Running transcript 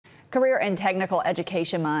Career and Technical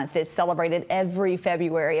Education Month is celebrated every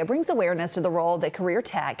February. It brings awareness to the role that career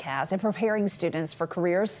tech has in preparing students for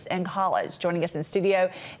careers in college. Joining us in studio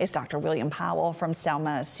is Dr. William Howell from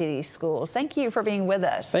Selma City Schools. Thank you for being with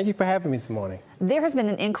us. Thank you for having me this morning. There has been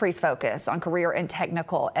an increased focus on career and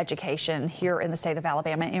technical education here in the state of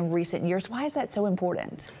Alabama in recent years. Why is that so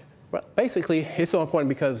important? Well, basically, it's so important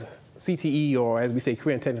because CTE, or as we say,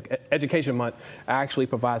 Career and Technical Education Month, actually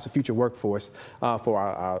provides a future workforce for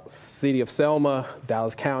our city of Selma,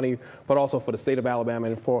 Dallas County, but also for the state of Alabama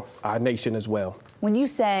and for our nation as well. When you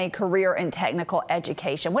say career and technical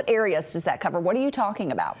education, what areas does that cover? What are you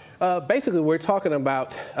talking about? Basically, we're talking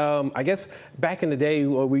about, I guess, back in the day,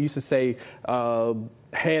 we used to say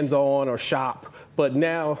hands-on or shop, but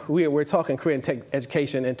now we're talking career and tech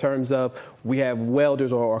education in terms of we have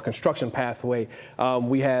welders or construction pathway,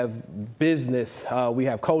 we have business, we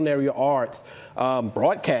have culinary arts,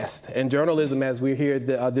 broadcast and journalism as we're here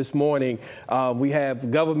this morning. We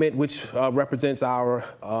have government, which represents our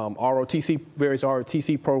ROTC, various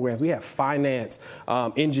ROTC programs. We have finance,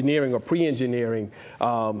 engineering or pre-engineering.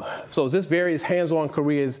 So just various hands-on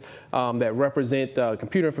careers that represent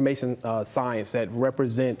computer information science, that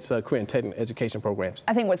represents career and technical education programs.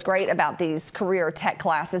 I think what's great about these career tech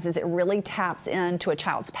classes is it really taps into a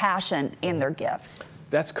child's passion and their gifts.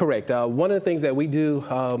 That's correct. One of the things that we do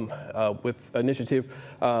with initiative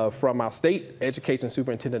from our state education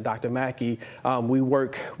superintendent, Dr. Mackey, we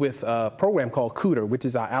work with a program called CUTR, which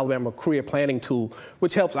is our Alabama career planning tool,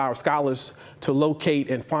 which helps our scholars to locate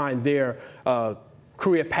and find their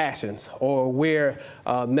career passions, or where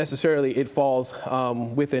necessarily it falls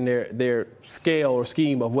within their scale or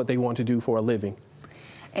scheme of what they want to do for a living.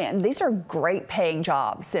 And these are great paying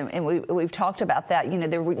jobs, and we've talked about that. You know,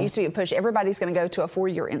 there used to be a push, everybody's going to go to a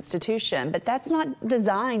four-year institution, but that's not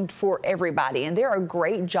designed for everybody, and there are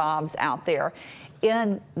great jobs out there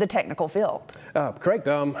in the technical field. Correct.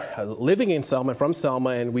 Living in Selma, from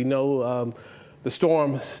Selma, and we know the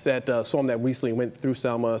storm that recently went through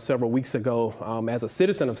Selma several weeks ago. As a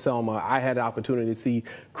citizen of Selma, I had the opportunity to see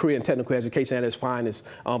career and technical education at its finest.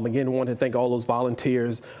 Again, I want to thank all those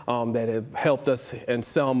volunteers that have helped us in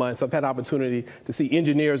Selma. And so I've had the opportunity to see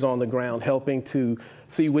engineers on the ground helping to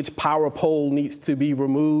see which power pole needs to be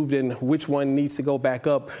removed and which one needs to go back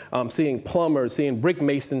up, seeing plumbers, seeing brick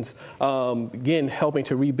masons, again, helping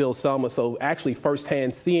to rebuild Selma. So actually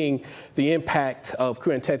firsthand seeing the impact of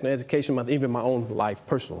Career and Technical Education Month, even in my own life,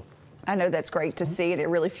 personal. I know that's great to see, and it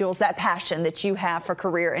really fuels that passion that you have for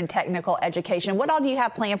career and technical education. What all do you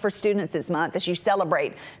have planned for students this month as you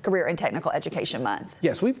celebrate Career and Technical Education Month?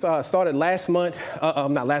 Yes, we've started last month,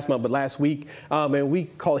 not last month, but last week, and we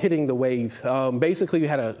call it Hitting the Waves. Basically, we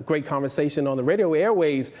had a great conversation on the radio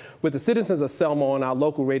airwaves with the citizens of Selma on our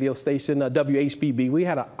local radio station, WHBB. We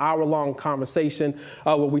had an hour-long conversation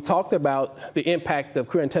where we talked about the impact of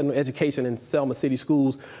career and technical education in Selma City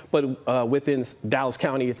Schools, but within Dallas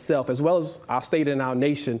County itself, as well as our state and our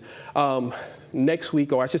nation. Next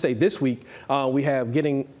week, or I should say this week, we have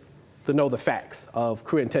Getting to Know the Facts of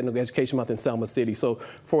Career and Technical Education Month in Selma City. So,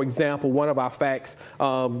 for example, one of our facts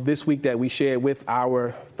this week that we shared with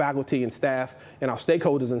our faculty and staff and our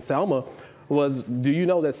stakeholders in Selma was, do you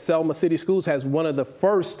know that Selma City Schools has one of the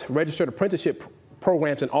first registered apprenticeship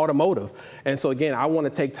programs in automotive? And so again, I want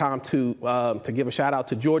to take time to give a shout out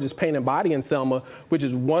to George's Paint and Body in Selma, which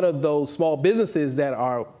is one of those small businesses that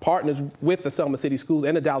are partners with the Selma City Schools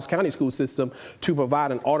and the Dallas County school system to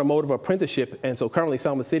provide an automotive apprenticeship. And so currently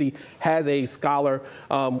Selma City has a scholar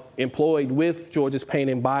employed with George's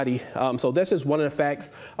Paint and Body. So that's just one of the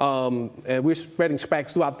facts. And we're spreading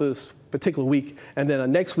facts throughout this particular week, and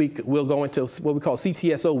then next week we'll go into what we call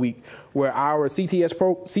CTSO week, where our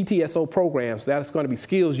CTSO programs, that's going to be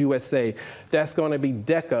Skills USA, that's going to be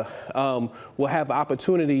DECA, will have the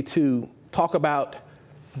opportunity to talk about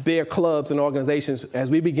their clubs and organizations as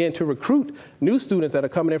we begin to recruit new students that are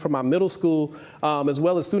coming in from our middle school, as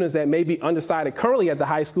well as students that may be undecided currently at the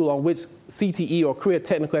high school on which CTE or career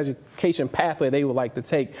technical education pathway they would like to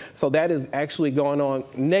take. So that is actually going on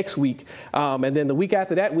next week. And then the week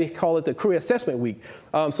after that, we call it the Career Assessment Week.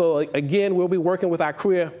 So again, we'll be working with our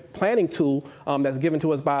career planning tool that's given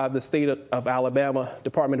to us by the state of Alabama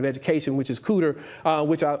Department of Education, which is CUTR,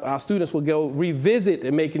 which our students will go revisit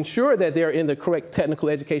and making sure that they're in the correct technical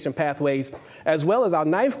education pathways, as well as our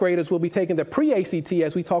ninth graders will be taking the pre-ACT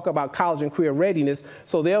as we talk about college and career readiness.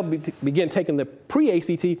 So they'll begin taking the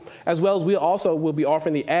pre-ACT, as well as we also will be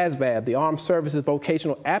offering the ASVAB, the Armed Services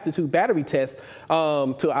Vocational Aptitude Battery Test,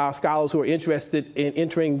 to our scholars who are interested in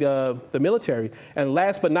entering the military. And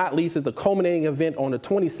last but not least is the culminating event on the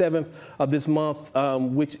 27th of this month,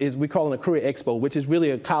 which is we call it a Career Expo, which is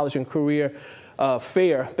really a college and career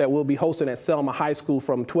fair that we'll be hosting at Selma High School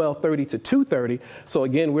from 12:30 to 2:30. So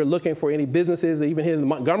again, we're looking for any businesses, even here in the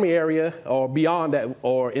Montgomery area or beyond that,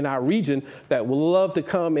 or in our region, that would love to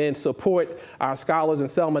come and support our scholars in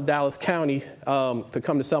Selma, Dallas County, to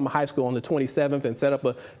come to Selma High School on the 27th and set up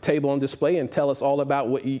a table on display and tell us all about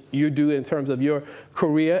what you do in terms of your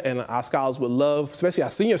career. And our scholars would love, especially our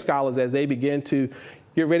senior scholars, as they begin to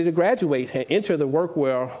get ready to graduate and enter the work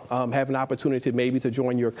world, have an opportunity maybe to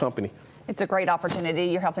join your company. It's a great opportunity.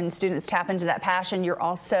 You're helping students tap into that passion. You're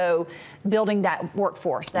also building that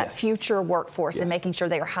workforce, that future workforce, and making sure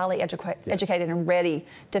they are highly educated and ready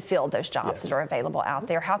to fill those jobs that are available out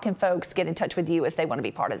there. How can folks get in touch with you if they want to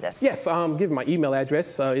be part of this? Yes, give my email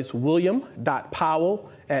address. It's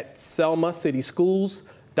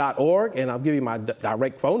william.powell@selmacityschools.org, and I'll give you my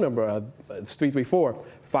direct phone number. It's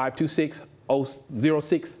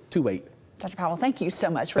 334-526-0628. Dr. Powell, thank you so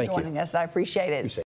much for joining us. I appreciate it.